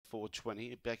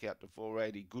420. Back out to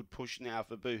 480. Good push now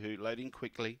for Boohoo. Loading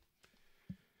quickly.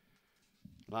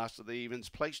 Last of the evens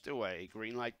placed away.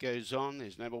 Green light goes on.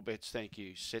 There's no more bets. Thank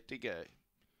you. Set to go.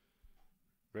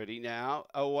 Ready now.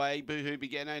 Away. Boohoo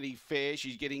began only fair.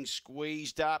 She's getting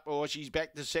squeezed up, or she's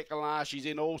back to second last. She's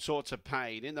in all sorts of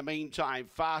pain. In the meantime,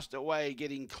 fast away,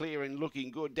 getting clear and looking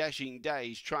good. Dashing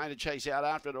Days trying to chase out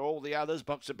after it. All the others.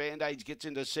 Box of Band-Aids gets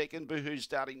into second. Boohoo's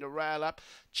starting to rail up.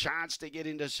 Chance to get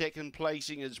into second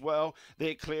placing as well.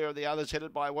 They're clear of the others,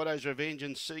 headed by Watto's Revenge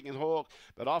and Singing Hawk,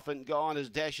 but off and gone is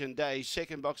Dashing Days.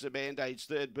 Second, Box of Band-Aids.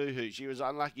 Third, Boohoo. She was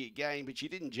unlucky at game, but she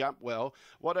didn't jump well.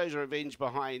 Watto's Revenge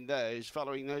behind those.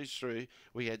 Following those through,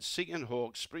 we had Singing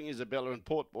Hawk, Spring Isabella and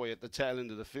Port Boy at the tail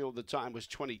end of the field. The time was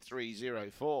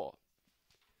 23.04.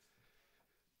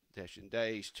 Dashing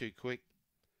Days too quick.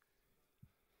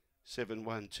 7,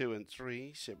 1, 2 and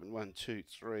 3. 7, 1, 2,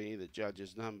 3. The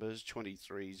judges' numbers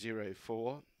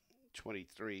 23.04.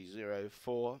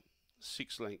 23.04.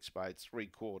 6 lengths by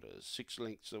 3/4. 6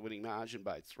 lengths the winning margin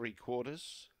by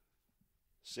 3/4.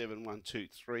 7, 1, 2,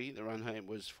 3. The run home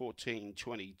was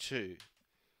 14.22.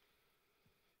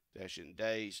 Dashing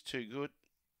Days too good,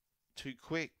 too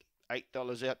quick.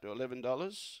 $8 out to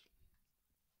 $11.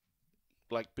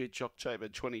 Black Bitch, October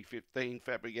 2015.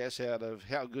 Fabregas out of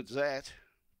How Good's That?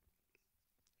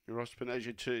 Ross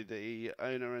Pinoza to the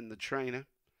owner and the trainer.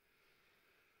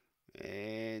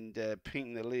 And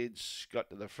Ping the Lids got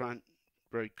to the front.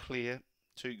 Very clear.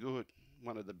 Too good.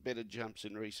 One of the better jumps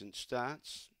in recent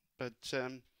starts. But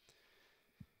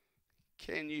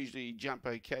can usually jump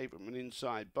okay from an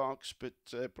inside box, but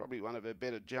probably one of her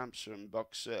better jumps from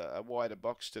a wider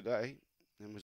box today. And was